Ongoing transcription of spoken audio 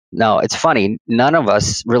No, it's funny. None of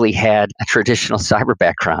us really had a traditional cyber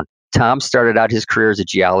background. Tom started out his career as a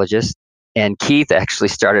geologist, and Keith actually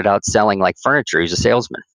started out selling like furniture. He's a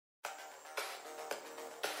salesman.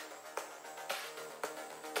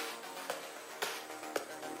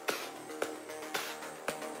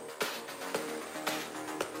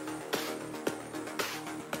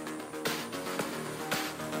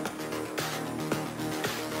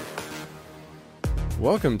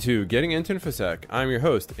 Welcome to Getting Into InfoSec. I'm your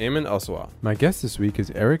host, Ayman Elsawah. My guest this week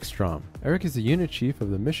is Eric Strom. Eric is the unit chief of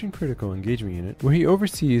the Mission Critical Engagement Unit, where he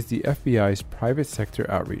oversees the FBI's private sector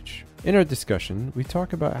outreach. In our discussion, we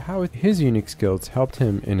talk about how his unique skills helped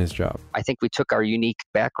him in his job. I think we took our unique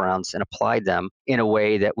backgrounds and applied them in a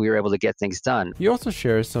way that we were able to get things done. He also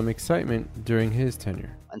shares some excitement during his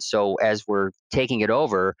tenure. And so as we're taking it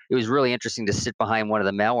over, it was really interesting to sit behind one of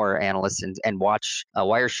the malware analysts and watch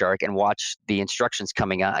Wireshark and watch the instructions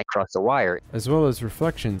coming out across the wire. As well as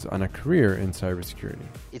reflections on a career in cybersecurity.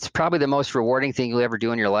 It's probably the most rewarding thing you'll ever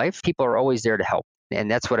do in your life. People are always there to help. And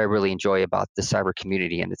that's what I really enjoy about the cyber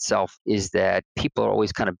community in itself, is that people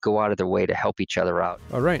always kind of go out of their way to help each other out.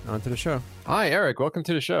 All right, on to the show. Hi, Eric. Welcome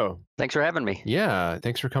to the show. Thanks for having me. Yeah,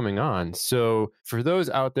 thanks for coming on. So for those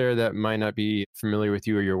out there that might not be familiar with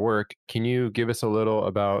you or your work, can you give us a little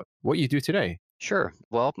about what you do today? Sure.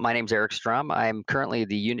 Well, my name's Eric Strom. I'm currently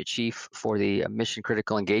the unit chief for the Mission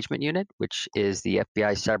Critical Engagement Unit, which is the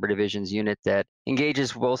FBI Cyber Division's unit that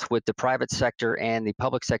engages both with the private sector and the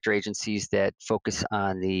public sector agencies that focus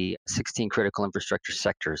on the 16 critical infrastructure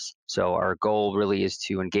sectors. So our goal really is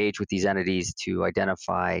to engage with these entities to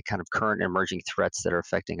identify kind of current and emerging threats that are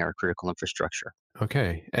affecting our critical infrastructure.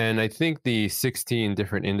 Okay. And I think the 16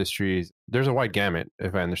 different industries, there's a wide gamut,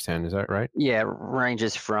 if I understand. Is that right? Yeah, it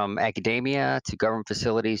ranges from academia to government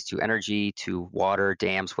facilities to energy to water,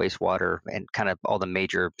 dams, wastewater, and kind of all the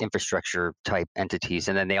major infrastructure type entities.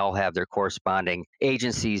 And then they all have their corresponding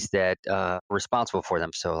agencies that are responsible for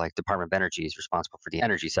them. So like Department of Energy is responsible for the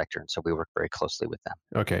energy sector. And so we work very closely with them.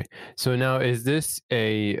 Okay. So now, is this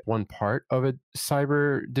a one part of a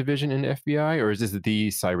cyber division in the FBI, or is this the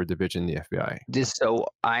cyber division in the FBI? So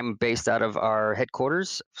I'm based out of our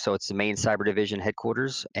headquarters. So it's the main cyber division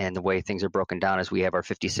headquarters. And the way things are broken down is we have our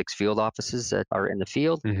 56 field offices that are in the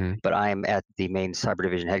field, but I'm at the main cyber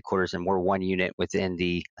division headquarters, and we're one unit within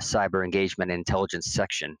the cyber engagement and intelligence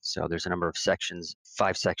section. So there's a number of sections,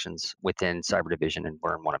 5 sections within cyber division, and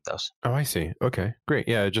we're in one of those. Oh, I see. Okay, great.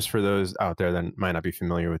 Yeah, just for those out there that might not be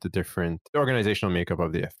familiar with the different organizational makeup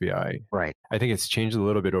of the FBI. Right. I think it's changed a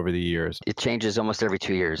little bit over the years. It changes almost every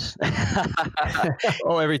 2 years.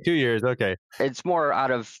 Oh, every 2 years. Okay. It's more out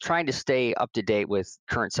of trying to stay up to date with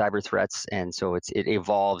current cyber threats. And so it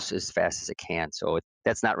evolves as fast as it can. So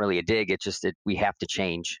that's not really a dig. It's just that we have to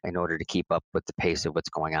change in order to keep up with the pace of what's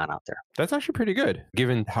going on out there. That's actually pretty good.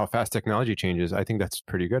 Given how fast technology changes, I think that's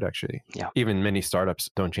pretty good, actually. Yeah. Even many startups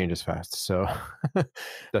don't change as fast. So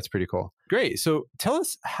that's pretty cool. Great. So tell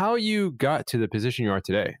us how you got to the position you are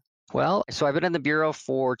today. Well, so I've been in the Bureau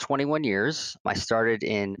for 21 years. I started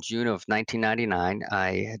in June of 1999.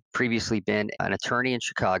 I had previously been an attorney in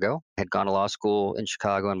Chicago. I had gone to law school in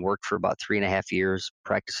Chicago and worked for about 3.5 years,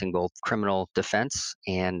 practicing both criminal defense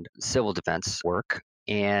and civil defense work.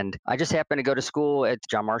 And I just happened to go to school at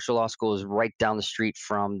John Marshall Law School, is right down the street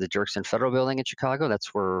from the Dirksen Federal Building in Chicago. That's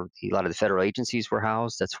where a lot of the federal agencies were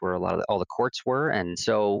housed. That's where all the courts were. And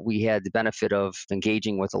so we had the benefit of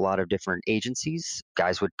engaging with a lot of different agencies.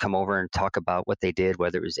 Guys would come over and talk about what they did,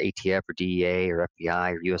 whether it was ATF or DEA or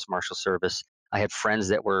FBI or U.S. Marshal Service. I had friends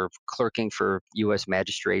that were clerking for U.S.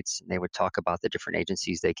 magistrates, and they would talk about the different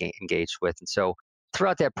agencies they engaged with. And so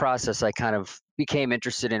throughout that process, I kind of became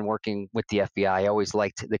interested in working with the FBI. I always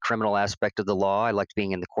liked the criminal aspect of the law. I liked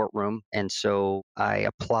being in the courtroom. And so I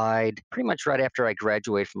applied pretty much right after I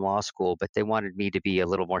graduated from law school, but they wanted me to be a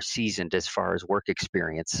little more seasoned as far as work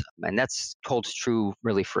experience. And that's holds true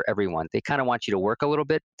really for everyone. They kind of want you to work a little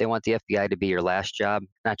bit. They want the FBI to be your last job,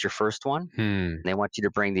 not your first one. They want you to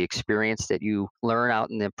bring the experience that you learn out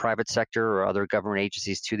in the private sector or other government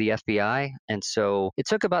agencies to the FBI. And so it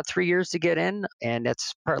took about 3 years to get in. And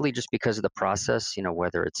that's partly just because of the process,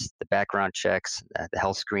 whether it's the background checks, the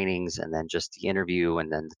health screenings, and then just the interview and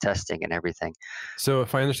then the testing and everything. So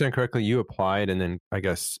if I understand correctly, you applied and then I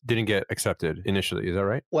guess didn't get accepted initially. Is that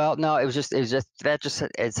right? Well, no, it was just that just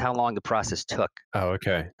is how long the process took. Oh,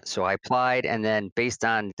 okay. So I applied, and then based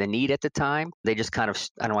on the need at the time, they just kind of,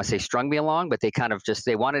 I don't want to say strung me along, but they kind of just,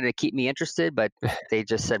 they wanted to keep me interested, but they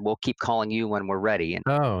just said, we'll keep calling you when we're ready.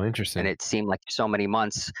 Oh, interesting. And it seemed like so many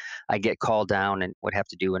months I get called down and would have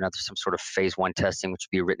to do some sort of phase phase one testing, which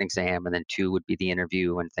would be a written exam, and then two would be the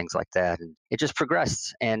interview and things like that. And it just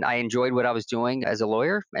progressed. And I enjoyed what I was doing as a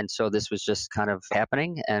lawyer. And so this was just kind of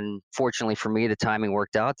happening. And fortunately for me, the timing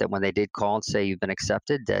worked out that when they did call and say you've been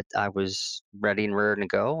accepted, that I was ready and raring to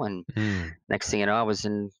go. And next thing you know, I was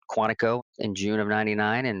in Quantico in June of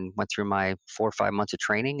 99 and went through my 4 or 5 months of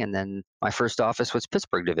training. And then my first office was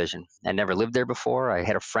Pittsburgh division. I never lived there before. I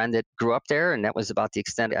had a friend that grew up there, and that was about the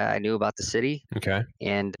extent I knew about the city. Okay.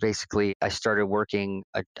 And basically, I started working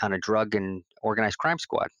on a drug and organized crime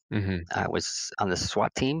squad. I was on the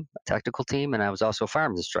SWAT team, a tactical team, and I was also a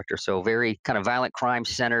firearms instructor. So very kind of violent crime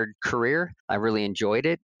centered career. I really enjoyed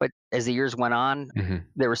it. But as the years went on,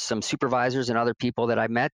 there were some supervisors and other people that I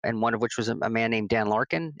met, and one of which was a man named Dan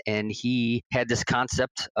Larkin. And he had this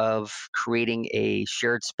concept of creating a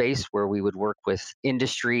shared space where we would work with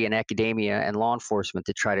industry and academia and law enforcement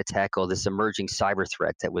to try to tackle this emerging cyber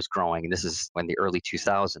threat that was growing. And this is in the early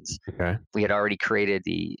 2000s. Okay. We had already created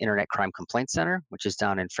the Internet Crime Complaint Center, which is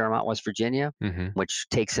down in Fairmont, West Virginia, which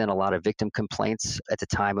takes in a lot of victim complaints. At the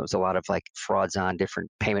time, it was a lot of like frauds on different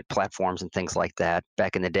payment platforms and things like that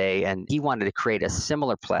back in the day. And he wanted to create a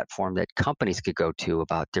similar platform that companies could go to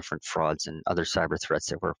about different frauds and other cyber threats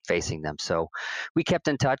that were facing them. So we kept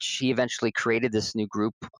in touch. He eventually created this new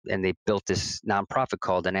group, and they built this nonprofit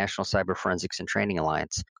called the National Cyber Forensics and Training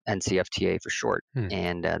Alliance, NCFTA for short.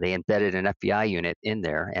 And they embedded an FBI unit in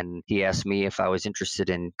there. And he asked me if I was interested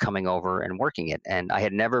in coming over and working it. And I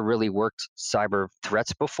had never really worked cyber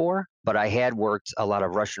threats before, but I had worked a lot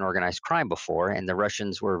of Russian organized crime before. And the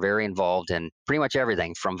Russians were very involved in pretty much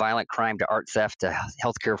everything from violent crime to art theft to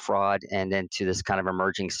healthcare fraud, and then to this kind of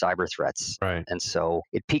emerging cyber threats. Right. And so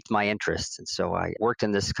it piqued my interest. And so I worked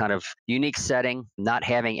in this kind of unique setting, not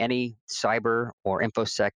having any cyber or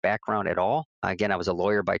InfoSec background at all. Again, I was a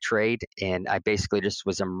lawyer by trade, and I basically just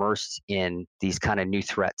was immersed in these kind of new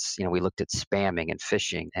threats. We looked at spamming and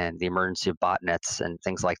phishing and the emergence of botnets and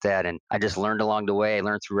things like that. And I just learned along the way. I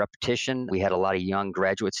learned through repetition. We had a lot of young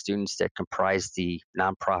graduate students that comprised the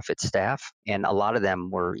nonprofit staff, and a lot of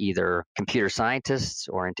them were either computer scientists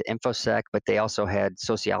or into InfoSec, but they also had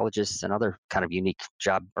sociologists and other kind of unique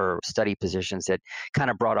job or study positions that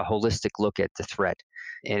kind of brought a holistic look at the threat.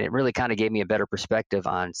 And it really kind of gave me a better perspective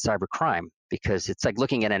on cybercrime, because it's like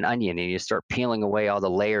looking at an onion and you start peeling away all the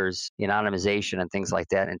layers, anonymization and things like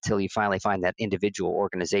that, until you finally find that individual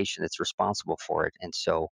organization that's responsible for it. And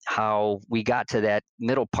so how we got to that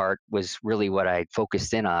middle part was really what I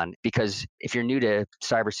focused in on, because if you're new to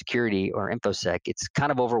cybersecurity or InfoSec, it's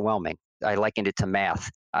kind of overwhelming. I likened it to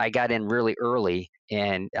math. I got in really early,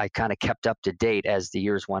 and I kind of kept up to date as the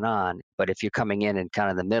years went on. But if you're coming in kind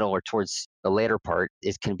of the middle or towards the later part,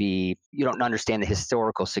 it can be, you don't understand the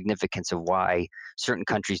historical significance of why certain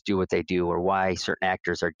countries do what they do, or why certain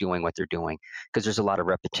actors are doing what they're doing, because there's a lot of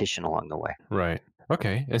repetition along the way. Right.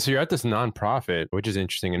 Okay. And so you're at this nonprofit, which is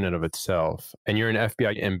interesting in and of itself. And you're an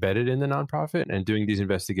FBI embedded in the nonprofit and doing these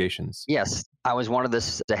investigations. Yes. I was one of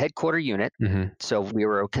the headquarter unit. So we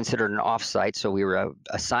were considered an offsite. So we were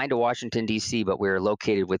assigned to Washington, D.C., but we were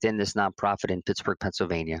located within this nonprofit in Pittsburgh,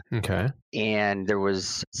 Pennsylvania. Okay. And there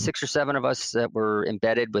was 6 or 7 of us that were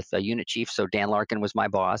embedded with a unit chief. So Dan Larkin was my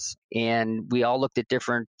boss. And we all looked at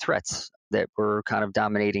different threats that were kind of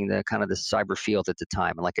dominating the cyber field at the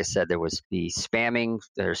time. And like I said, there was the spamming,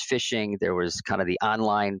 there's phishing, there was kind of the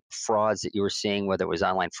online frauds that you were seeing, whether it was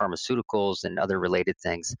online pharmaceuticals and other related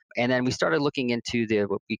things. And then we started looking into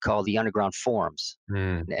what we call the underground forums.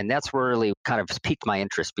 And that's where really kind of piqued my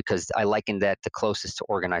interest, because I likened that the closest to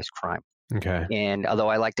organized crime. Okay. And although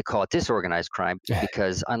I like to call it disorganized crime,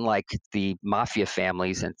 because unlike the mafia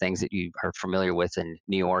families and things that you are familiar with in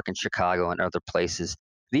New York and Chicago and other places,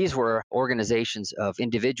 these were organizations of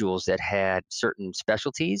individuals that had certain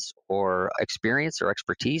specialties or experience or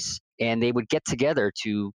expertise, and they would get together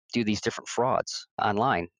to do these different frauds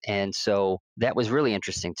online. And so that was really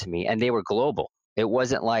interesting to me. And they were global. It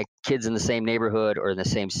wasn't like kids in the same neighborhood or in the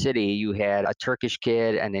same city. You had a Turkish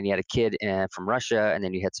kid, and then you had a kid from Russia, and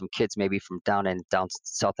then you had some kids maybe from down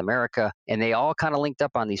South America. And they all kind of linked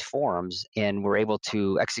up on these forums and were able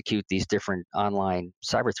to execute these different online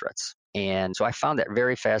cyber threats. And so I found that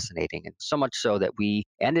very fascinating, and so much so that we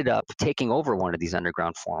ended up taking over one of these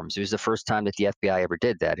underground forums. It was the first time that the FBI ever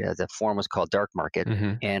did that. The forum was called Dark Market,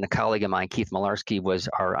 and a colleague of mine, Keith Malarski, was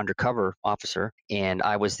our undercover officer, and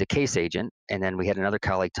I was the case agent. And then we had another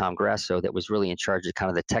colleague, Tom Grasso, that was really in charge of kind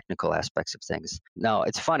of the technical aspects of things. Now,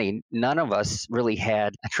 it's funny, none of us really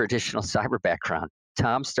had a traditional cyber background.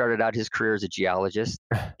 Tom started out his career as a geologist,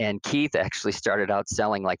 and Keith actually started out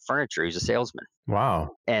selling like furniture. He's a salesman.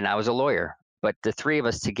 Wow. And I was a lawyer. But the three of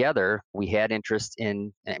us together, we had interest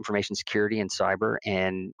in information security and cyber.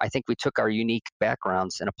 And I think we took our unique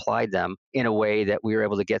backgrounds and applied them in a way that we were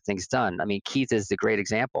able to get things done. I mean, Keith is the great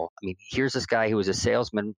example. I mean, here's this guy who was a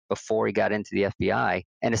salesman before he got into the FBI.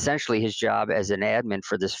 And essentially his job as an admin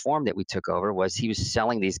for this firm that we took over was he was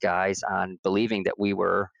selling these guys on believing that we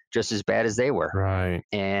were just as bad as they were. Right.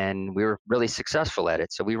 And we were really successful at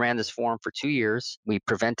it. So we ran this forum for 2 years. We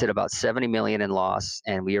prevented about 70 million in loss,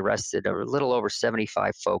 and we arrested a little over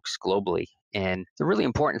 75 folks globally. And the really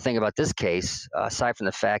important thing about this case, aside from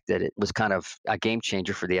the fact that it was kind of a game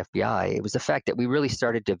changer for the FBI, it was the fact that we really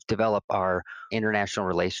started to develop our international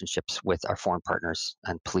relationships with our foreign partners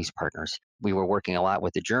and police partners. We were working a lot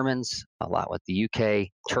with the Germans, a lot with the UK,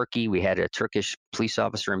 Turkey. We had a Turkish police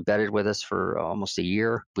officer embedded with us for almost a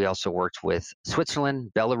year. We also worked with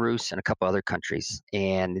Switzerland, Belarus, and a couple other countries.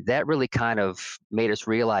 And that really kind of made us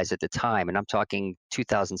realize at the time, and I'm talking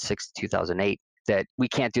 2006, 2008, that we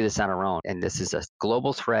can't do this on our own. And this is a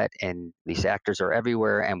global threat, and these actors are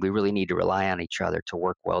everywhere, and we really need to rely on each other to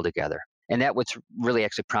work well together. And that what's really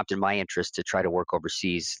actually prompted my interest to try to work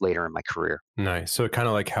overseas later in my career. Nice. So kind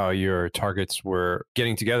of like how your targets were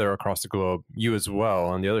getting together across the globe, you as well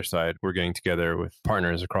on the other side were getting together with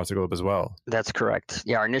partners across the globe as well. That's correct.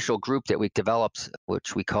 Yeah, our initial group that we developed,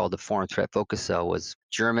 which we called the Foreign Threat Focus Cell, was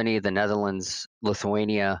Germany, the Netherlands,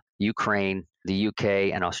 Lithuania, Ukraine, the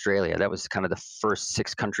UK, and Australia. That was kind of the first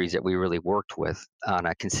 6 countries that we really worked with on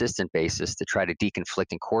a consistent basis to try to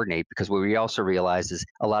deconflict and coordinate, because what we also realized is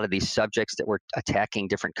a lot of these subjects that were attacking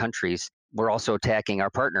different countries were also attacking our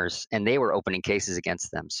partners, and they were opening cases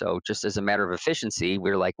against them. So just as a matter of efficiency, we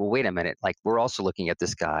were like, well, wait a minute, like we're also looking at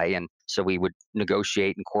this guy. And so we would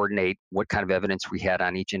negotiate and coordinate what kind of evidence we had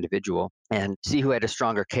on each individual and see who had a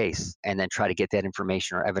stronger case, and then try to get that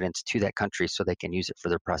information or evidence to that country so they can use it for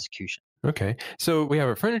their prosecution. Okay. So we have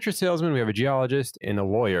a furniture salesman, we have a geologist, and a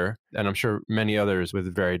lawyer, and I'm sure many others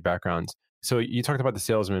with varied backgrounds. So you talked about the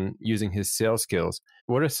salesman using his sales skills.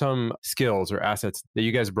 What are some skills or assets that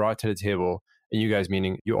you guys brought to the table? And you guys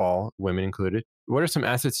meaning you all, women included. What are some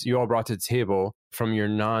assets you all brought to the table from your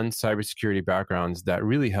non-cybersecurity backgrounds that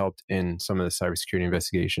really helped in some of the cybersecurity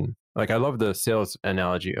investigation? Like, I love the sales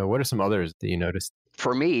analogy. What are some others that you noticed?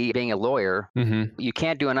 For me, being a lawyer, you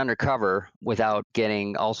can't do an undercover without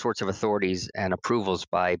getting all sorts of authorities and approvals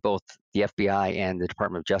by both the FBI and the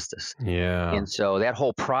Department of Justice. Yeah. And so that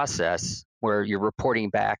whole process where you're reporting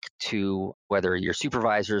back to whether your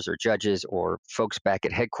supervisors or judges or folks back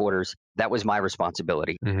at headquarters, that was my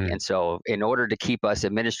responsibility. And so in order to keep us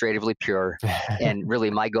administratively pure, and really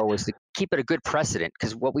my goal was to keep it a good precedent,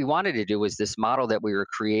 because what we wanted to do was this model that we were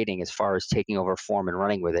creating as far as taking over a form and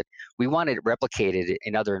running with it, we wanted it replicated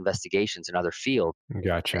in other investigations in other fields.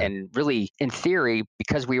 Gotcha. And really, in theory,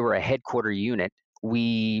 because we were a headquarter unit,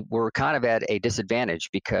 we were kind of at a disadvantage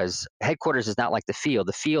because headquarters is not like the field.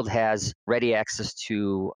 The field has ready access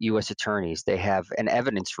to U.S. attorneys. They have an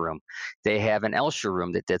evidence room. They have an ELSHA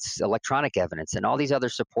room that's electronic evidence and all these other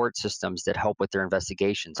support systems that help with their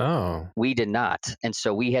investigations. Oh. We did not. And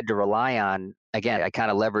so we had to rely on, again, I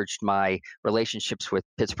kind of leveraged my relationships with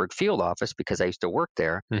Pittsburgh field office because I used to work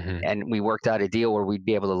there. And we worked out a deal where we'd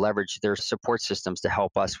be able to leverage their support systems to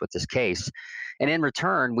help us with this case. And in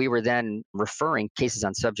return, we were then referring cases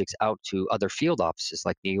on subjects out to other field offices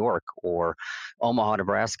like New York or Omaha,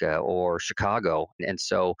 Nebraska, or Chicago. And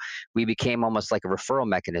so we became almost like a referral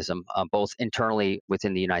mechanism, both internally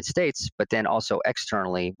within the United States, but then also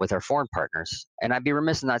externally with our foreign partners. And I'd be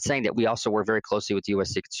remiss in not saying that we also work very closely with the U.S.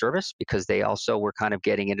 Secret Service because they also were kind of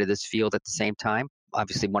getting into this field at the same time.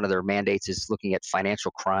 Obviously, one of their mandates is looking at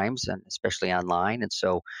financial crimes, and especially online. And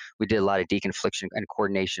so we did a lot of deconfliction and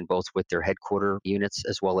coordination, both with their headquarter units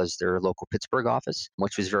as well as their local Pittsburgh office,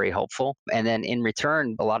 which was very helpful. And then in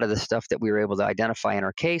return, a lot of the stuff that we were able to identify in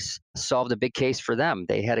our case solved a big case for them.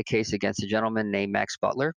 They had a case against a gentleman named Max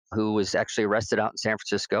Butler, who was actually arrested out in San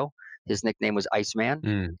Francisco. His nickname was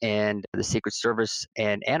Iceman, and the Secret Service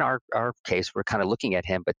and our case were kind of looking at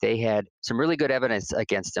him, but they had some really good evidence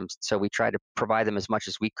against him. So we tried to provide them as much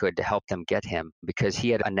as we could to help them get him, because he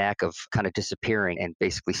had a knack of kind of disappearing and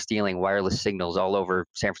basically stealing wireless signals all over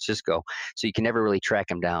San Francisco. So you can never really track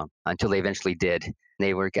him down until they eventually did.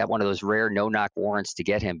 They got one of those rare no-knock warrants to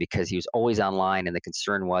get him because he was always online, and the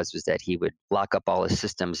concern was that he would lock up all his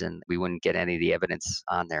systems and we wouldn't get any of the evidence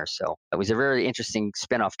on there. So it was a very interesting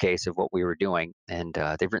spin-off case of what we were doing, and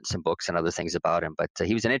they've written some books and other things about him. But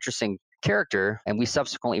he was an interesting character, and we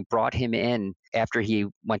subsequently brought him in after he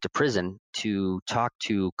went to prison to talk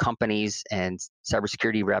to companies and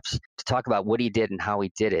cybersecurity reps to talk about what he did and how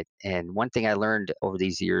he did it. And one thing I learned over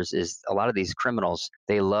these years is a lot of these criminals,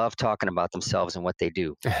 they love talking about themselves and what they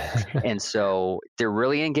do. And so they're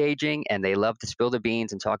really engaging and they love to spill the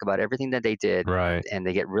beans and talk about everything that they did. Right. And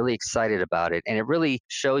they get really excited about it. And it really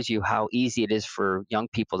shows you how easy it is for young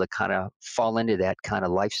people to kind of fall into that kind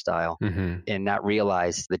of lifestyle and not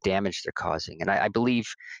realize the damage they're causing. And I believe,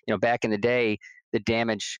 back in the day, the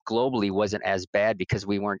damage globally wasn't as bad because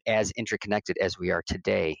we weren't as interconnected as we are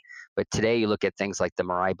today. But today you look at things like the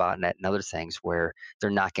Mirai botnet and other things where they're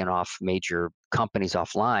knocking off major companies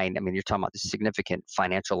offline. I mean, you're talking about the significant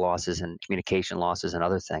financial losses and communication losses and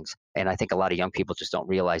other things. And I think a lot of young people just don't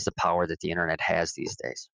realize the power that the internet has these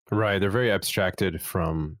days. Right. They're very abstracted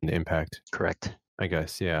from the impact. Correct. I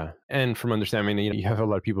guess, yeah. And from understanding, you have a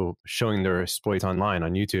lot of people showing their exploits online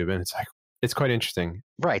on YouTube, and it's quite interesting.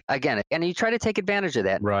 Right. Again, and you try to take advantage of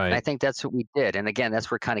that. Right. And I think that's what we did. And again,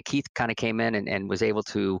 that's where kind of Keith kind of came in and was able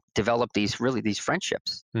to develop these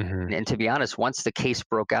friendships. And to be honest, once the case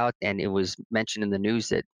broke out and it was mentioned in the news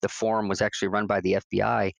that the forum was actually run by the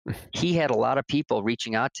FBI, he had a lot of people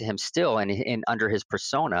reaching out to him still and under his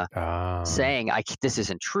persona saying, this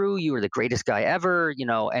isn't true. You are the greatest guy ever,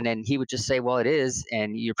 and then he would just say, well, it is.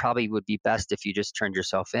 And you probably would be best if you just turned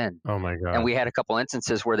yourself in. Oh my God. And we had a couple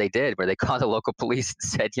instances where they called the local police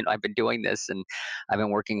and said, I've been doing this and I've been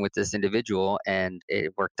working with this individual and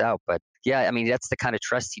it worked out. But yeah, I mean, that's the kind of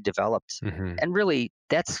trust he developed. And really,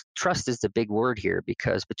 trust is the big word here,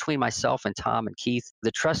 because between myself and Tom and Keith,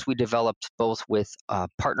 the trust we developed both with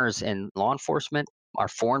partners in law enforcement, our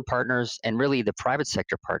foreign partners, and really the private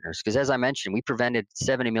sector partners. Because as I mentioned, we prevented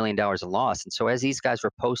 $70 million in loss. And so as these guys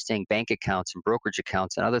were posting bank accounts and brokerage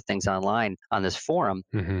accounts and other things online on this forum,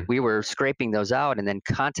 we were scraping those out and then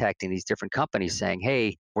contacting these different companies saying,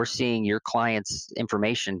 hey, we're seeing your client's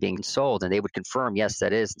information being sold. And they would confirm, yes,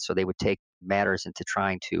 that is. And so they would take matters into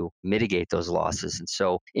trying to mitigate those losses. And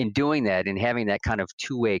so in doing that and having that kind of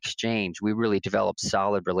two-way exchange, we really developed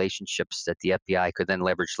solid relationships that the FBI could then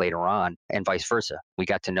leverage later on, and vice versa. We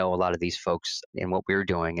got to know a lot of these folks and what we were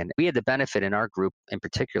doing. And we had the benefit in our group in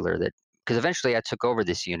particular that, because eventually I took over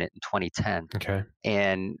this unit in 2010. Okay.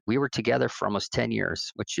 And we were together for almost 10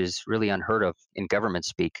 years, which is really unheard of in government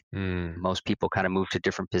speak. Most people kind of move to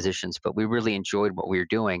different positions, but we really enjoyed what we were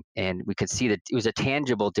doing. And we could see that it was a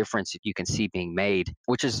tangible difference that you can see being made,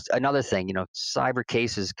 which is another thing. Cyber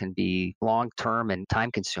cases can be long-term and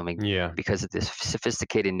time-consuming because of the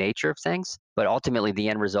sophisticated nature of things. But ultimately, the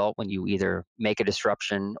end result, when you either make a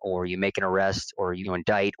disruption or you make an arrest or you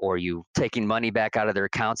indict or you taking money back out of their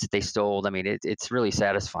accounts that they stole, I mean, it's really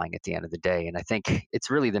satisfying at the end of the day. And I think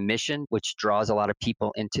it's really the mission which draws a lot of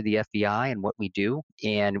people into the FBI and what we do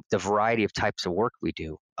and the variety of types of work we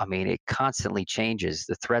do. I mean, it constantly changes.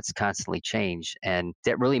 The threats constantly change. And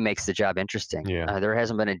that really makes the job interesting. There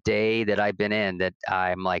hasn't been a day that I've been in that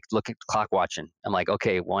I'm like looking clock watching. I'm like,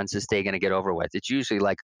 okay, when's this day going to get over with? It's usually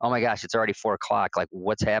like, oh my gosh, it's already 4 o'clock. Like,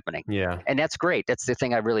 what's happening? And that's great. That's the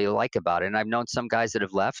thing I really like about it. And I've known some guys that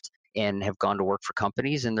have left and have gone to work for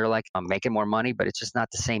companies and they're like, I'm making more money, but it's just not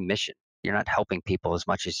the same mission. You're not helping people as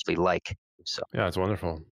much as we like. So yeah, it's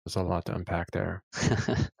wonderful. There's a lot to unpack there.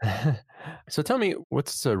 So tell me,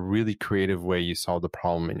 what's a really creative way you solved the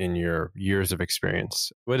problem in your years of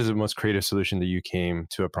experience? What is the most creative solution that you came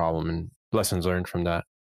to a problem and lessons learned from that?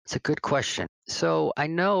 It's a good question. So I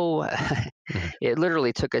know it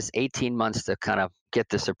literally took us 18 months to kind of get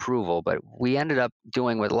this approval, but we ended up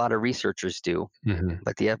doing what a lot of researchers do.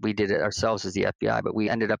 But we did it ourselves as the FBI, but we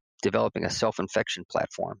ended up developing a self-infection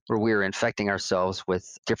platform where we were infecting ourselves with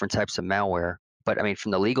different types of malware. But I mean,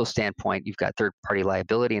 from the legal standpoint, you've got third-party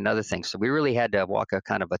liability and other things. So we really had to walk a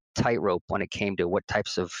kind of a tightrope when it came to what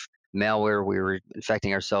types of malware we were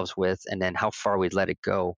infecting ourselves with and then how far we'd let it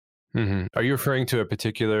go. Are you referring to a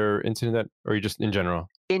particular incident or just in general?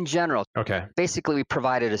 In general. Okay. Basically, we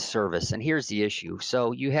provided a service. And here's the issue.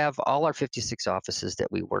 So you have all our 56 offices that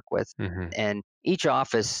we work with. And each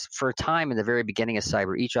office, for a time in the very beginning of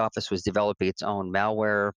cyber, each office was developing its own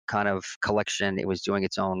malware kind of collection. It was doing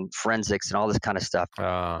its own forensics and all this kind of stuff.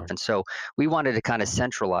 And so we wanted to kind of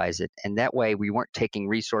centralize it. And that way we weren't taking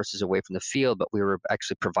resources away from the field, but we were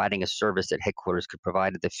actually providing a service that headquarters could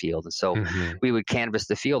provide to the field. And so we would canvass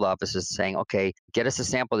the field offices saying, okay, get us a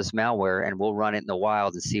sample of this malware and we'll run it in the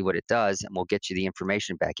wild and and see what it does, and we'll get you the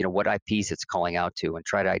information back, what IPs it's calling out to, and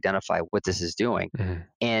try to identify what this is doing. Hmm.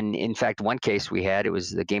 And in fact, one case we had, it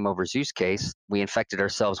was the Game Over Zeus case. We infected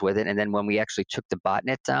ourselves with it. And then when we actually took the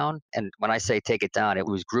botnet down, and when I say take it down, it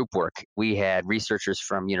was group work. We had researchers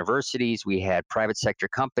from universities, we had private sector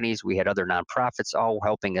companies, we had other nonprofits all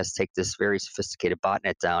helping us take this very sophisticated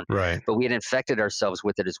botnet down. Right. But we had infected ourselves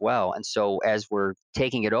with it as well. And so as we're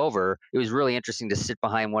taking it over, it was really interesting to sit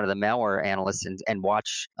behind one of the malware analysts and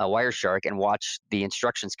watch Wireshark and watch the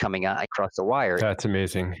instructions coming out across the wire. That's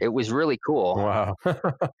amazing. It was really cool. Wow.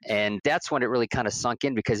 And that's when it really kind of sunk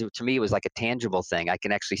in, because to me, it was like a tangible thing. I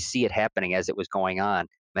can actually see it happening as it was going on.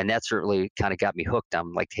 And that's really kind of got me hooked.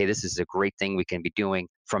 I'm like, hey, this is a great thing we can be doing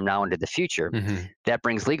from now into the future. Hmm. That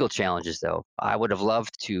brings legal challenges, though. I would have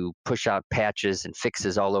loved to push out patches and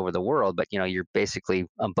fixes all over the world, but you're basically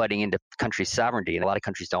butting into country sovereignty, and a lot of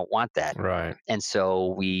countries don't want that. Right. And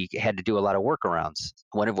so we had to do a lot of workarounds,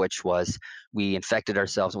 one of which was we infected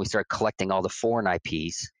ourselves and we started collecting all the foreign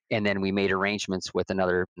IPs. And then we made arrangements with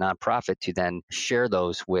another nonprofit to then share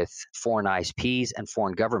those with foreign ISPs and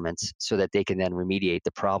foreign governments so that they can then remediate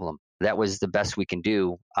the problem. That was the best we can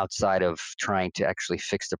do outside of trying to actually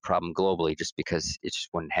fix the problem globally, just because it just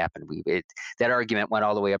wouldn't happen. That argument went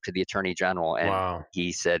all the way up to the Attorney General, and Wow.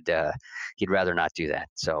 he said he'd rather not do that.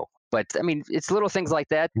 So, but I mean, it's little things like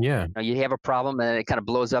that. Yeah. You have a problem and it kind of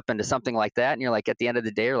blows up into something like that. And you're like, at the end of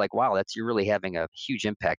the day, you're like, wow, you're really having a huge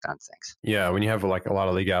impact on things. Yeah. When you have like a lot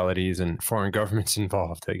of legalities and foreign governments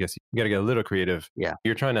involved, I guess you got to get a little creative. Yeah.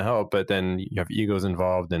 You're trying to help, but then you have egos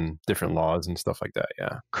involved and different laws and stuff like that.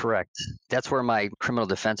 Yeah. Correct. That's where my criminal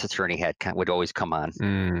defense attorney hat would always come on.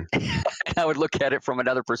 Mm. I would look at it from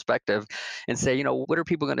another perspective and say, what are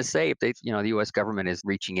people going to say if the U.S. government is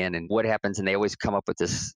reaching in, and what happens? And they always come up with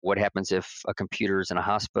this, what happens if a computer is in a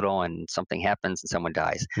hospital and something happens and someone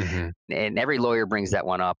dies? Mm-hmm. And every lawyer brings that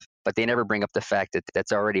one up, but they never bring up the fact that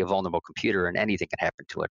that's already a vulnerable computer and anything can happen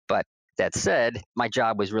to it. But that said, my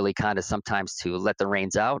job was really kind of sometimes to let the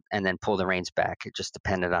reins out and then pull the reins back. It just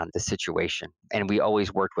depended on the situation. And we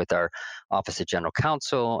always worked with our Office of General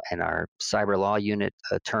Counsel and our cyber law unit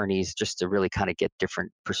attorneys just to really kind of get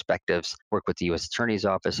different perspectives, work with the U.S. Attorney's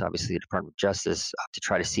Office, obviously the Department of Justice, to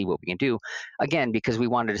try to see what we can do. Again, because we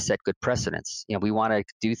wanted to set good precedents. We want to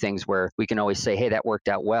do things where we can always say, hey, that worked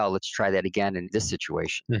out well. Let's try that again in this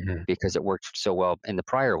situation, because it worked so well in the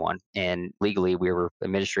prior one. And legally, we were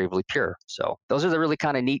administratively pure. So those are the really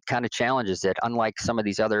kind of neat kind of challenges that, unlike some of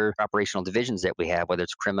these other operational divisions that we have, whether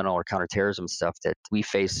it's criminal or counterterrorism stuff, that we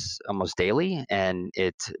face almost daily. And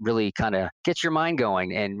it really kind of gets your mind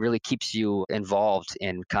going and really keeps you involved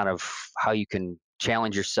in kind of how you can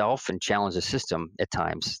challenge yourself and challenge the system at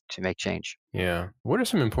times to make change. Yeah. What are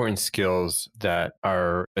some important skills that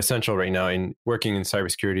are essential right now in working in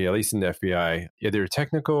cybersecurity, at least in the FBI, either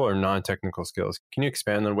technical or non-technical skills? Can you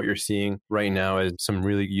expand on what you're seeing right now as some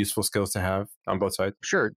really useful skills to have on both sides?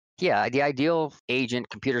 Sure. Yeah. The ideal agent,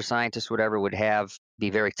 computer scientist, whatever, would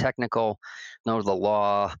be very technical, know the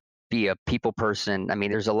law, be a people person. I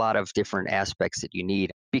mean, there's a lot of different aspects that you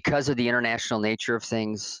need. Because of the international nature of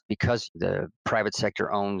things, because the private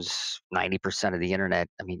sector owns 90% of the internet,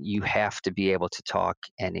 I mean, you have to be able to talk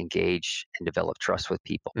and engage and develop trust with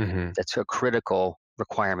people. Mm-hmm. That's a critical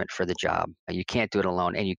requirement for the job. You can't do it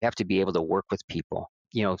alone, and you have to be able to work with people.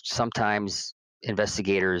 Sometimes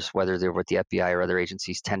investigators, whether they're with the FBI or other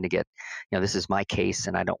agencies, tend to get, this is my case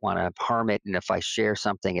and I don't want to harm it. And if I share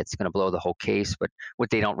something, it's going to blow the whole case. But what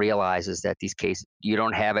they don't realize is that these cases, you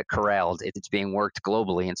don't have it corralled. It's being worked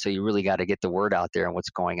globally. And so you really got to get the word out there on what's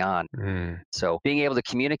going on. So being able to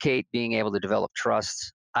communicate, being able to develop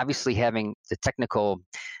trust, obviously having the technical.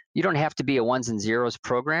 You don't have to be a ones and zeros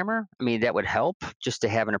programmer. I mean, that would help just to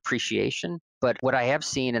have an appreciation. But what I have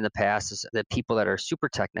seen in the past is that people that are super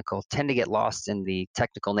technical tend to get lost in the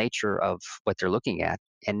technical nature of what they're looking at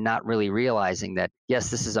and not really realizing that, yes,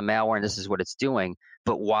 this is a malware and this is what it's doing,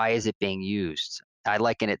 but why is it being used? I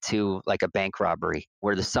liken it to like a bank robbery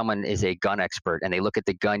where someone is a gun expert and they look at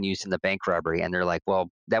the gun used in the bank robbery and they're like, well,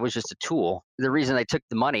 that was just a tool. The reason they took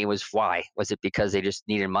the money was why? Was it because they just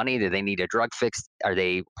needed money? Did they need a drug fix? Are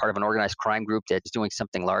they part of an organized crime group that's doing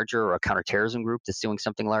something larger, or a counterterrorism group that's doing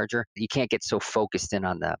something larger? You can't get so focused in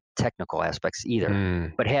on the technical aspects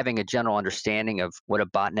either. But having a general understanding of what a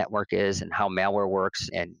bot network is and how malware works,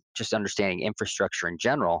 and just understanding infrastructure in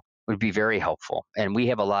general, would be very helpful. And we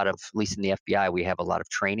have a lot of, at least in the FBI, we have a lot of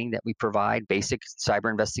training that we provide, basic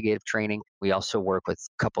cyber investigative training. We also work with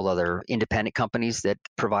a couple other independent companies that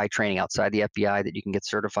provide training outside the FBI that you can get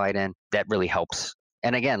certified in. That really helps.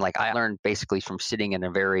 And again, like I learned basically from sitting in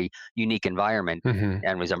a very unique environment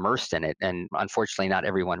and was immersed in it. And unfortunately, not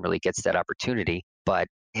everyone really gets that opportunity. but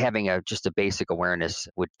having just a basic awareness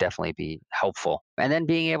would definitely be helpful. And then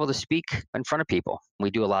being able to speak in front of people. We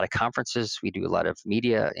do a lot of conferences, we do a lot of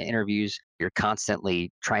media interviews. You're constantly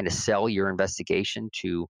trying to sell your investigation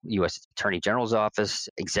to U.S. Attorney General's office,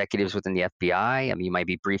 executives within the FBI. I mean, you might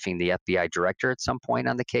be briefing the FBI director at some point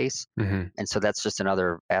on the case. And so that's just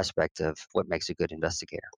another aspect of what makes a good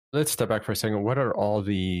investigator. Let's step back for a second. What are all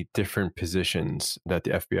the different positions that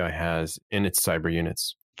the FBI has in its cyber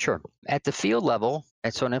units? Sure. At the field level,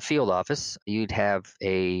 and so in a field office, you'd have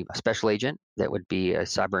a special agent that would be a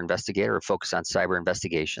cyber investigator or focus on cyber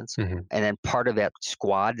investigations. And then part of that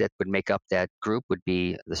squad that would make up that group would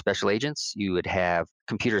be the special agents. You would have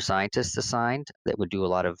computer scientists assigned that would do a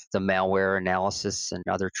lot of the malware analysis and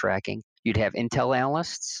other tracking. You'd have intel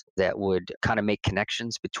analysts that would kind of make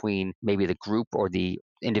connections between maybe the group or the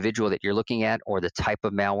individual that you're looking at or the type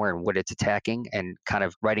of malware and what it's attacking, and kind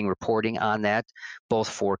of writing reporting on that, both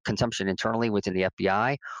for consumption internally within the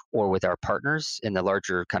FBI or with our partners in the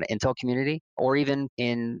larger kind of intel community, or even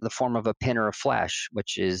in the form of a PIN or a flash,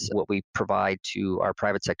 which is what we provide to our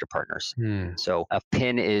private sector partners. So a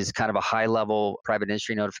PIN is kind of a high level private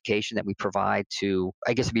industry notification that we provide to,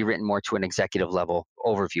 I guess it'd be written more to an executive level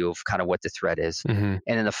overview of kind of what the threat is. And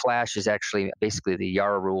then the flash is actually basically the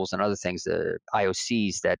YARA rules and other things, the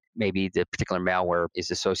IOCs that maybe the particular malware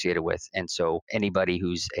is associated with. And so anybody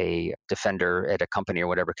who's a defender at a company or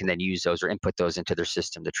whatever can then use those or input those into their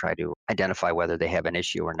system to try to identify whether they have an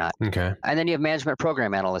issue or not. And then you have management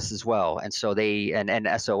program analysts as well. And so and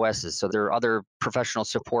SOSs. So there are other professional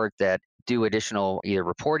support that do additional either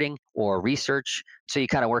reporting or research. So you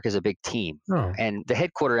kind of work as a big team. And the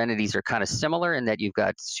headquarter entities are kind of similar in that you've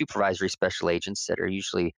got supervisory special agents that are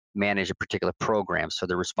usually manage a particular program. So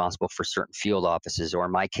they're responsible for certain field offices, or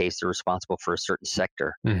in my case, they're responsible for a certain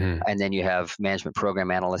sector. And then you have management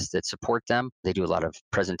program analysts that support them. They do a lot of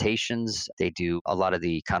presentations. They do a lot of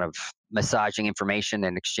the kind of massaging information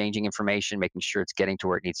and exchanging information, making sure it's getting to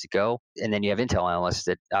where it needs to go. And then you have intel analysts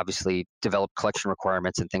that obviously develop collection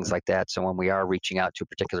requirements and things like that. So when we are reaching out to a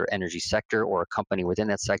particular energy sector or a company within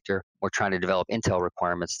that sector, we're trying to develop intel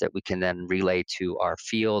requirements that we can then relay to our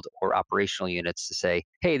field or operational units to say,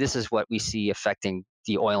 hey, this is what we see affecting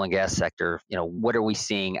the oil and gas sector. What are we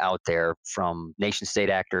seeing out there from nation state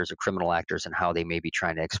actors or criminal actors, and how they may be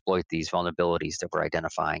trying to exploit these vulnerabilities that we're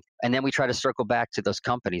identifying. And then we try to circle back to those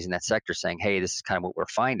companies in that sector saying, hey, this is kind of what we're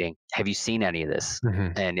finding. Have you seen any of this?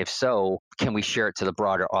 And if so, can we share it to the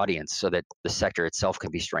broader audience so that the sector itself can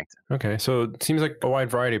be strengthened? Okay. So it seems like a wide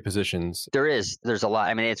variety of positions. There's a lot.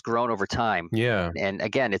 I mean, it's grown over time. And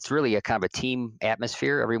again, it's really a kind of a team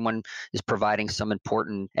atmosphere. Everyone is providing some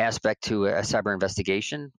important aspect to a cyber investigation.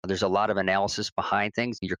 There's a lot of analysis behind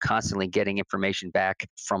things. You're constantly getting information back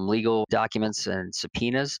from legal documents and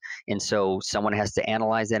subpoenas. And so someone has to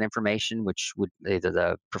analyze that information, which would either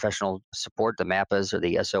the professional support, the MAPAs or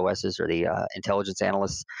the SOSs or the intelligence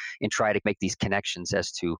analysts, and try to make these connections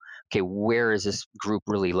as to, okay, where is this group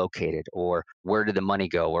really located? Or where did the money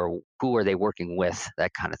go? Or who are they working with?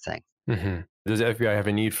 That kind of thing. Does the FBI have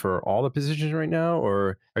a need for all the positions right now,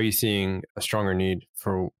 or are you seeing a stronger need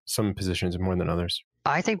for some positions more than others?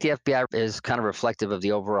 I think the FBI is kind of reflective of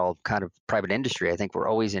the overall kind of private industry. I think we're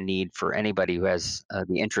always in need for anybody who has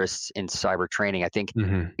the interests in cyber training. I think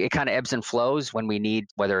it kind of ebbs and flows when we need,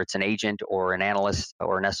 whether it's an agent or an analyst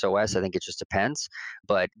or an SOS. I think it just depends,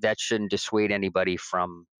 but that shouldn't dissuade anybody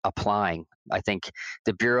from applying. I think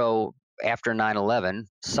the Bureau, after 9/11,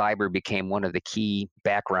 cyber became one of the key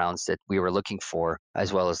backgrounds that we were looking for,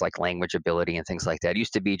 as well as like language ability and things like that. It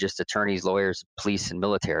used to be just attorneys, lawyers, police, and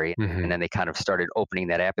military. And then they kind of started opening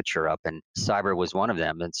that aperture up, and cyber was one of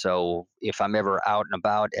them. And so if I'm ever out and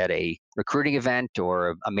about at a recruiting event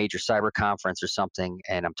or a major cyber conference or something,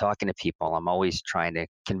 and I'm talking to people, I'm always trying to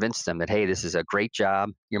convince them that, hey, this is a great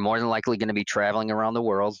job. You're more than likely going to be traveling around the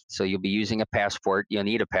world. So you'll be using a passport. You'll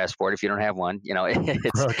need a passport if you don't have one. You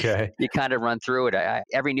kind of run through it.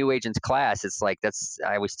 Every new agent's class, it's like,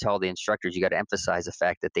 I always tell the instructors, you got to emphasize the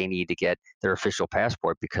fact that they need to get their official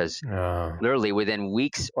passport, because literally within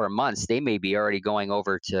weeks or months, they may be already going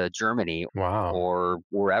over to Germany or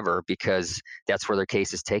wherever, because that's where their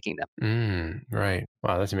case is taking them. Right.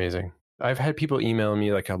 Wow, that's amazing. I've had people email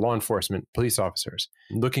me, like law enforcement, police officers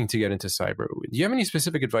looking to get into cyber. Do you have any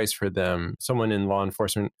specific advice for them? Someone in law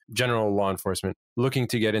enforcement, general law enforcement, looking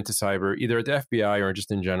to get into cyber, either at the FBI or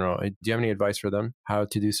just in general. Do you have any advice for them how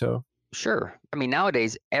to do so? Sure. I mean,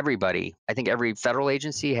 nowadays, I think every federal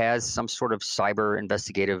agency has some sort of cyber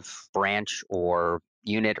investigative branch or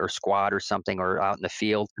unit or squad or something, or out in the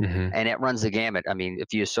field. And it runs the gamut. I mean,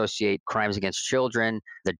 if you associate crimes against children,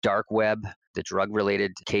 the dark web, the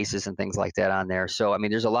drug-related cases and things like that on there. So, I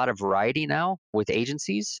mean, there's a lot of variety now with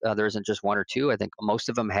agencies. There isn't just one or two. I think most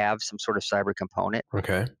of them have some sort of cyber component.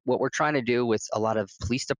 Okay. What we're trying to do with a lot of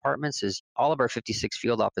police departments is all of our 56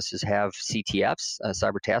 field offices have CTFs,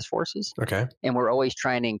 cyber task forces. Okay. And we're always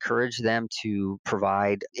trying to encourage them to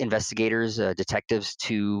provide investigators, detectives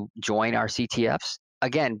to join our CTFs.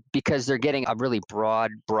 Again, because they're getting a really broad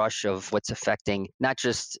brush of what's affecting not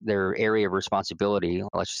just their area of responsibility,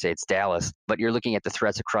 let's just say it's Dallas, but you're looking at the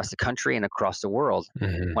threats across the country and across the world.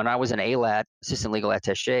 Mm-hmm. When I was an ALAT, assistant legal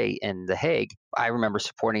attaché in The Hague, I remember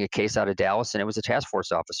supporting a case out of Dallas, and it was a task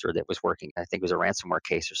force officer that was working. I think it was a ransomware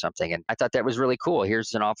case or something. And I thought that was really cool.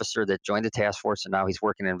 Here's an officer that joined the task force, and now he's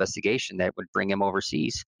working an investigation that would bring him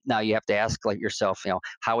overseas. Now you have to ask yourself,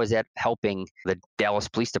 how is that helping the Dallas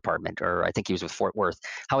Police Department? Or I think he was with Fort Worth.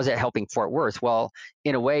 How is that helping Fort Worth? Well,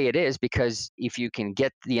 in a way it is, because if you can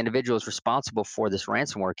get the individuals responsible for this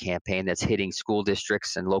ransomware campaign that's hitting school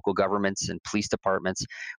districts and local governments and police departments,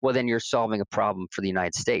 well, then you're solving a problem for the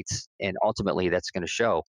United States. And ultimately that's going to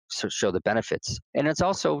show the benefits. And it's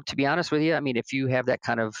also, to be honest with you, I mean, if you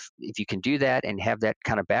can do that and have that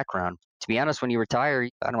kind of background, to be honest, when you retire,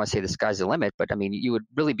 I don't want to say the sky's the limit, but I mean, you would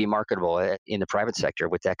really be marketable in the private sector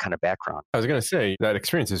with that kind of background. I was going to say that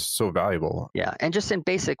experience is so valuable. Yeah. And just in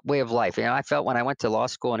basic way of life. I felt when I went to law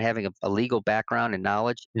school and having a legal background and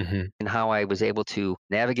knowledge Mm-hmm. and how I was able to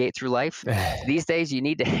navigate through life. These days, you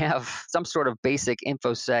need to have some sort of basic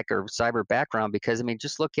InfoSec or cyber background, because, I mean,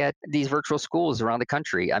 just look at these virtual schools around the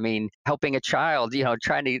country. I mean, helping a child,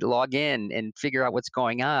 trying to log in and figure out what's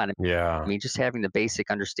going on. Yeah. I mean, just having the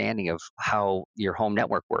basic understanding of how your home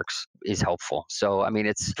network works is helpful. So, I mean,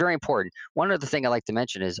 it's very important. One other thing I like to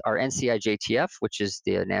mention is our NCIJTF, which is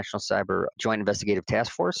the National Cyber Joint Investigative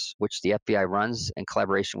Task Force, which the FBI runs in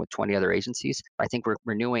collaboration with 20 other agencies. I think we're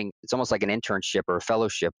renewing, it's almost like an internship or a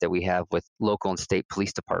fellowship that we have with local and state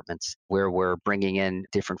police departments, where we're bringing in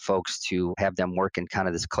different folks to have them work in kind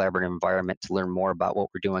of this collaborative environment to learn more about what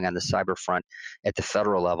we're doing on the cyber front at the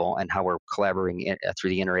federal level and how we're collaborating through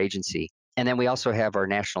the interagency. And then we also have our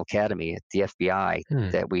National Academy at the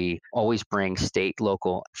FBI that we always bring state,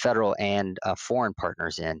 local, federal, and foreign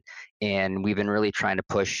partners in. And we've been really trying to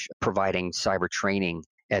push providing cyber training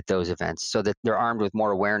at those events so that they're armed with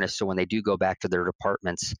more awareness. So when they do go back to their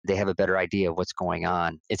departments, they have a better idea of what's going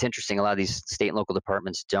on. It's interesting. A lot of these state and local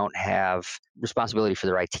departments don't have responsibility for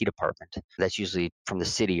their IT department. That's usually from the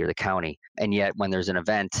city or the county. And yet when there's an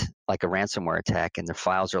event like a ransomware attack and their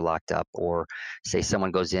files are locked up, or say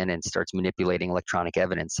someone goes in and starts manipulating electronic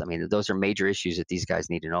evidence, I mean, those are major issues that these guys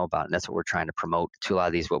need to know about. And that's what we're trying to promote to a lot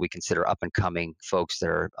of these, what we consider up and coming folks that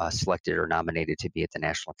are selected or nominated to be at the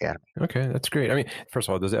National Academy. Okay, that's great. I mean, first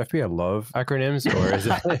of all, does the FBI love acronyms, or is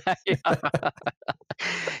it?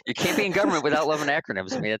 You can't be in government without loving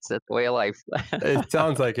acronyms. I mean, that's the way of life. It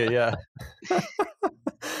sounds like it, yeah.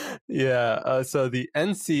 Yeah. So the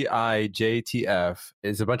NCIJTF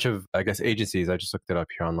is a bunch of, I guess, agencies. I just looked it up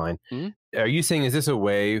here online. Mm-hmm. Are you saying, is this a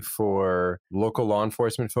way for local law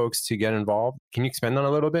enforcement folks to get involved? Can you expand on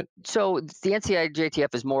a little bit? So the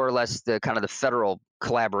NCIJTF is more or less the kind of the federal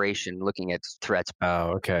collaboration looking at threats.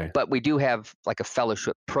 Oh, okay. But we do have like a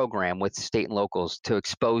fellowship program with state and locals to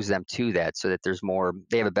expose them to that, so that there's more,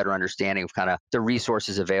 they have a better understanding of kind of the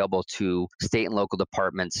resources available to state and local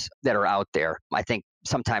departments that are out there. I think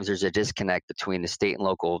sometimes there's a disconnect between the state and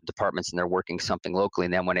local departments, and they're working something locally,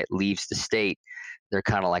 and then when it leaves the state, they're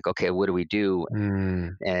kind of like, okay, what do we do?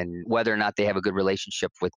 And whether or not they have a good relationship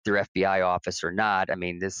with their FBI office or not, I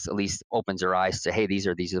mean, this at least opens their eyes to, hey, these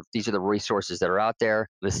are the resources that are out there.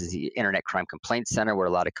 This is the Internet Crime Complaint Center where a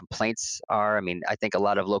lot of complaints are. I mean, I think a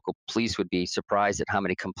lot of local police would be surprised at how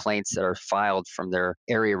many complaints that are filed from their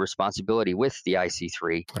area of responsibility with the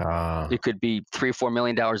IC3. It could be $3 or $4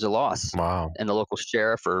 million of loss. Wow. And the local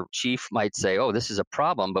sheriff or chief might say, oh, this is a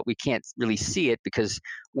problem, but we can't really see it because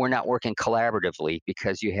we're not working collaboratively,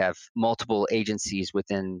 because you have multiple agencies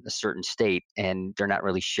within a certain state and they're not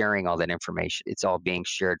really sharing all that information. It's all being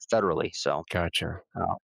shared federally. So, gotcha.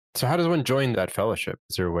 So how does one join that fellowship?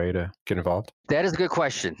 Is there a way to get involved? That is a good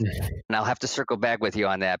question. And I'll have to circle back with you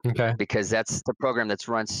on that, okay, because that's the program that's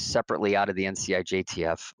run separately out of the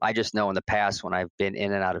NCIJTF. I just know in the past when I've been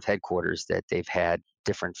in and out of headquarters that they've had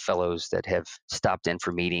different fellows that have stopped in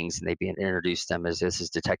for meetings, and they've been introduced them as, this is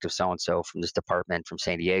Detective so-and-so from this department from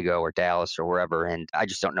San Diego or Dallas or wherever. And I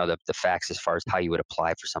just don't know the facts as far as how you would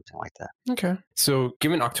apply for something like that. Okay. So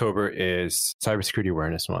given October is Cybersecurity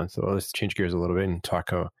Awareness Month, so let's change gears a little bit and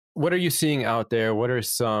talk. What are you seeing out there? What are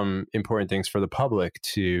some important things for the public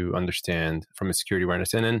to understand from a security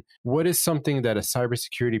awareness? And then what is something that a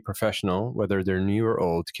cybersecurity professional, whether they're new or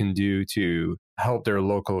old, can do to help their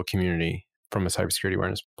local community from a cybersecurity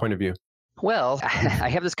awareness point of view? Well, I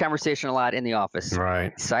have this conversation a lot in the office.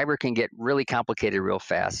 Right. Cyber can get really complicated real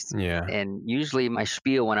fast. Yeah. And usually my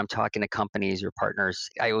spiel when I'm talking to companies or partners,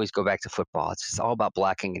 I always go back to football. It's just all about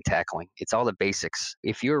blocking and tackling. It's all the basics.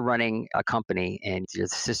 If you're running a company and you're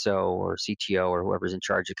the CISO or CTO or whoever's in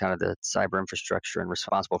charge of kind of the cyber infrastructure and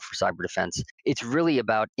responsible for cyber defense, it's really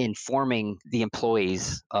about informing the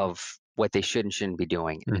employees of what they should and shouldn't be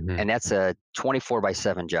doing. Mm-hmm. And that's a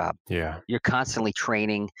 24/7 job. Yeah. You're constantly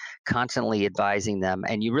training, constantly advising them,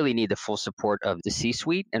 and you really need the full support of the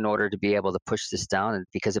C-suite in order to be able to push this down. And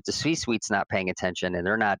because if the C-suite's not paying attention and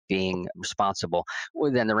they're not being responsible,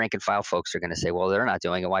 well, then the rank and file folks are going to say, well, they're not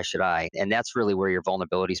doing it, why should I? And that's really where your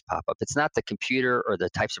vulnerabilities pop up. It's not the computer or the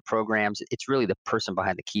types of programs, it's really the person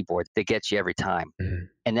behind the keyboard that gets you every time. Mm-hmm.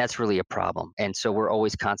 And that's really a problem. And so we're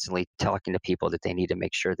always constantly talking to people that they need to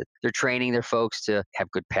make sure that they're training their folks to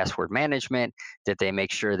have good password management, that they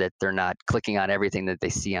make sure that they're not clicking on everything that they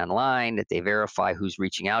see online, that they verify who's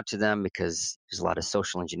reaching out to them, because there's a lot of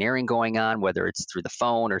social engineering going on, whether it's through the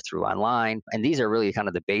phone or through online. And these are really kind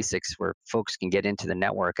of the basics where folks can get into the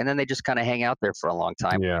network and then they just kind of hang out there for a long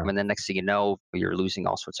time. Yeah. And then next thing you know, you're losing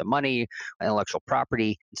all sorts of money, intellectual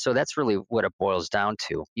property. So that's really what it boils down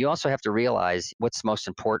to. You also have to realize what's most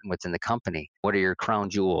important within the company. What are your crown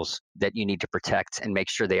jewels that you need to protect and make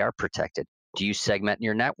sure they are protected? Do you segment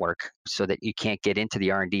your network so that you can't get into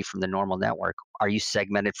the R&D from the normal network? Are you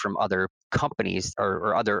segmented from other companies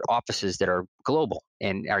or other offices that are global?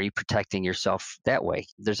 And are you protecting yourself that way?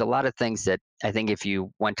 There's a lot of things that I think if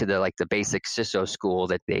you went to the basic CISO school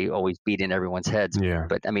that they always beat in everyone's heads. Yeah.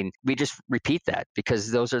 But I mean, we just repeat that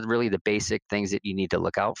because those are really the basic things that you need to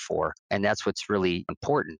look out for. And that's what's really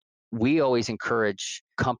important. We always encourage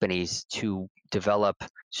companies to develop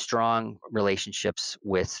strong relationships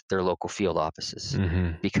with their local field offices.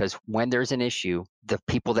 Mm-hmm. Because when there's an issue, the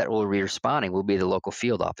people that will be responding will be the local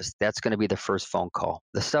field office. That's going to be the first phone call.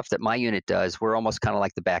 The stuff that my unit does, we're almost kind of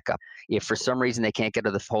like the backup. If for some reason they can't get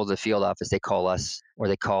to the hold of the field office, they call us or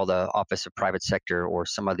they call the Office of Private Sector or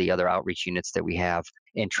some of the other outreach units that we have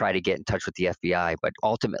and try to get in touch with the FBI. But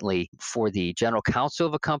ultimately, for the general counsel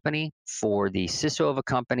of a company, for the CISO of a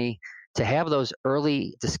company, to have those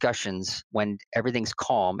early discussions when everything's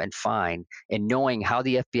calm and fine and knowing how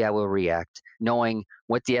the FBI will react, knowing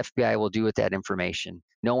what the FBI will do with that information,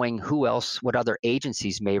 knowing who else, what other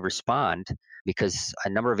agencies may respond, because a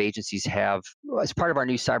number of agencies have, as part of our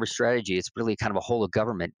new cyber strategy, it's really kind of a whole of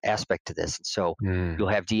government aspect to this. And so you'll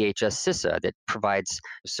have DHS CISA that provides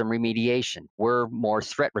some remediation. We're more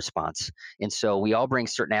threat response. And so we all bring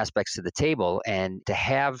certain aspects to the table, and to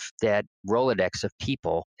have that Rolodex of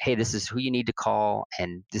people, hey, this is who you need to call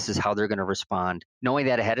and this is how they're going to respond. Knowing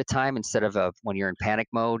that ahead of time instead of when you're in panic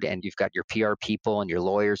mode and you've got your PR people and your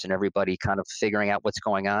lawyers and everybody kind of figuring out what's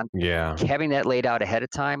going on. Yeah. Having that laid out ahead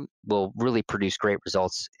of time will really produce great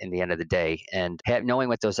results in the end of the day. And knowing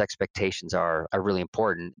what those expectations are really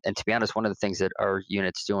important. And to be honest, one of the things that our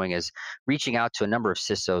unit's doing is reaching out to a number of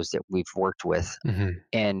CISOs that we've worked with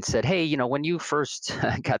and said, hey, when you first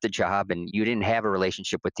got the job and you didn't have a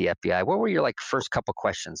relationship with the FBI, what were your first couple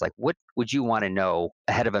questions? What would you want to know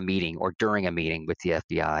ahead of a meeting or during a meeting with the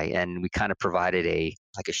FBI? And we kind of provided a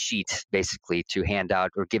sheet basically to hand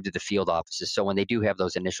out or give to the field offices. So when they do have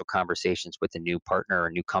those initial conversations with a new partner or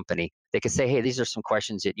a new company, they can say, hey, these are some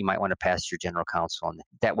questions that you might want to pass to your general counsel. And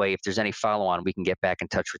that way, if there's any follow-on, we can get back in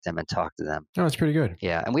touch with them and talk to them. Oh, that's pretty good.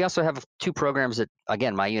 Yeah. And we also have 2 programs that,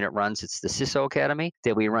 again, my unit runs. It's the CISO Academy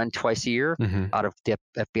that we run twice a year out of the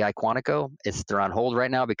FBI Quantico. They're on hold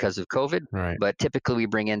right now because of COVID. Right. But typically we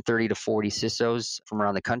bring in 30 to 40 CISOs from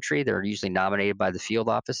around the country. They're usually nominated by the field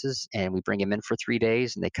offices, and we bring them in for 3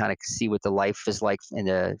 days, and they kind of see what the life is like in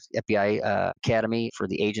the FBI Academy for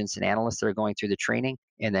the agents and analysts that are going through the training.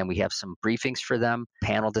 And then we have some briefings for them,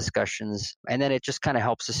 panel discussions, and then it just kind of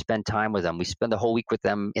helps us spend time with them. We spend the whole week with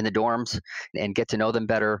them in the dorms and get to know them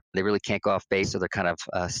better. They really can't go off base, so they're kind of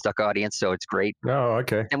a stuck audience, so it's great. Oh,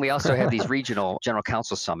 okay. And we also have these regional general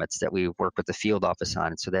counsel summits that we work with the field office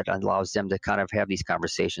on, so that allows them to kind of have these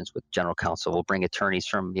conversations with general counsel. We'll bring attorneys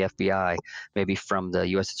from the FBI, maybe from the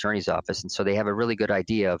U.S. Attorney's Office, and so they have a really good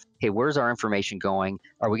idea of, hey, where's our information going?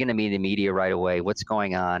 Are we going to meet the media right away? What's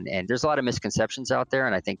going on? And there's a lot of misconceptions out there,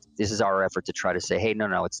 and I think this is our effort to try to say, hey,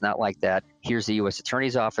 no, it's not like that. Here's the U.S.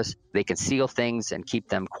 Attorney's Office. They can seal things and keep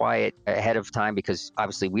them quiet ahead of time because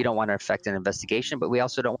obviously we don't want to affect an investigation, but we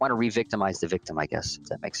also don't want to re-victimize the victim, I guess, if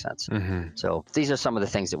that makes sense. So these are some of the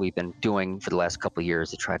things that we've been doing for the last couple of years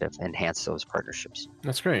to try to enhance those partnerships.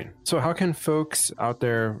 That's great. So how can folks out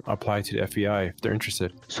there apply to the FBI if they're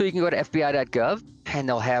interested? So you can go to FBI.gov and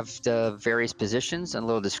they'll have the various positions and a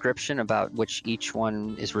little description about which each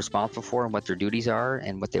one is responsible for and what their duties are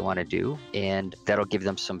and what they want to do. And that'll give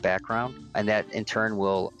them some background. And that in turn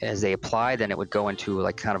will, as they apply, then it would go into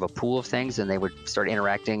like kind of a pool of things, and they would start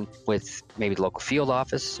interacting with maybe the local field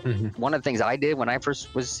office. One of the things I did when I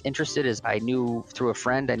first was interested is I knew through a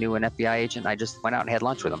friend, I knew an FBI agent. I just went out and had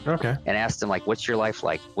lunch with him and asked him, like, what's your life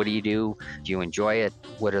like? What do you do? Do you enjoy it?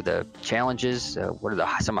 What are the challenges? What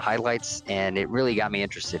are some highlights? And it really got me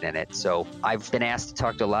interested in it. So I've been asked to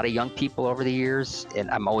talk to a lot of young people over the years, and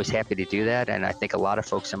I'm always happy to do that. And I think a lot of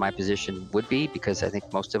folks in my position would be, because I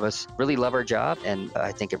think most of us really love our job. And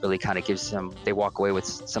I think it really kind of gives them, they walk away with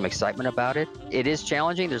some excitement about it. It is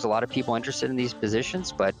challenging. There's a lot of people interested in these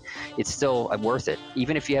positions, but it's still worth it.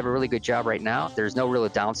 Even if you have a really good job right now, there's no real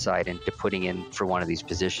downside into putting in for one of these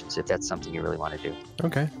positions if that's something you really want to do.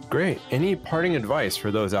 Okay, great. Any parting advice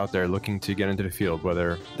for those out there looking to get into the field,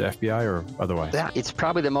 whether the FBI or otherwise? Yeah, it's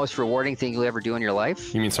probably the most rewarding thing you'll ever do in your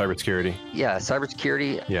life. You mean cybersecurity? Yeah,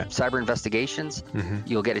 cybersecurity, cyber investigations.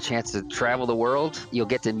 You'll get a chance to travel the world. You'll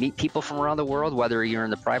get to meet people from around the world, whether you're in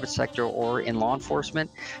the private sector or in law enforcement.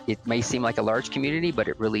 It may seem like a large community, but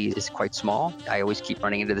it really is quite small. I always keep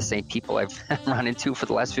running into the same people I've run into for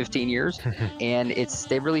the last 15 years. And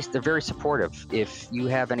they're very supportive. If you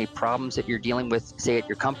have any problems that you're dealing with, say at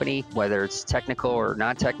your company, whether it's technical or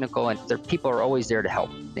non-technical, and people are always there to help.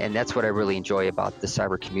 And that's what I really enjoy about the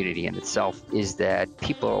cyber community in itself, is that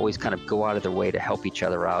people always kind of go out of their way to help each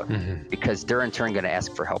other out because they're in turn going to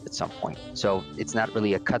ask for help at some point. So it's not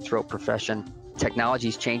really a cutthroat profession. Technology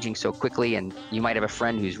is changing so quickly, and you might have a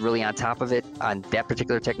friend who's really on top of it on that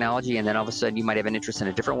particular technology, and then all of a sudden you might have an interest in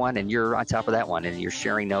a different one, and you're on top of that one, and you're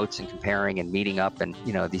sharing notes and comparing and meeting up. And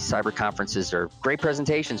these cyber conferences are great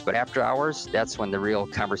presentations, but after hours, that's when the real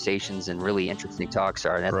conversations and really interesting talks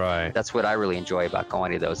are. And that's what I really enjoy about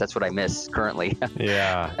going to those. That's what I miss currently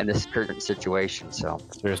in this current situation. So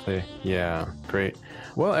seriously, great.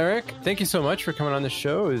 Well, Eric, thank you so much for coming on the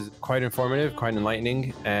show. It was quite informative, quite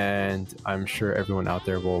enlightening, and I'm sure everyone out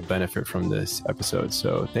there will benefit from this episode.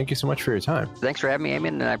 So thank you so much for your time. Thanks for having me, Eamon,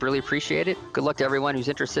 and I really appreciate it. Good luck to everyone who's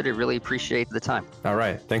interested. I really appreciate the time. All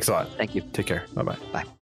right. Thanks a lot. Thank you. Take care. Bye-bye. Bye.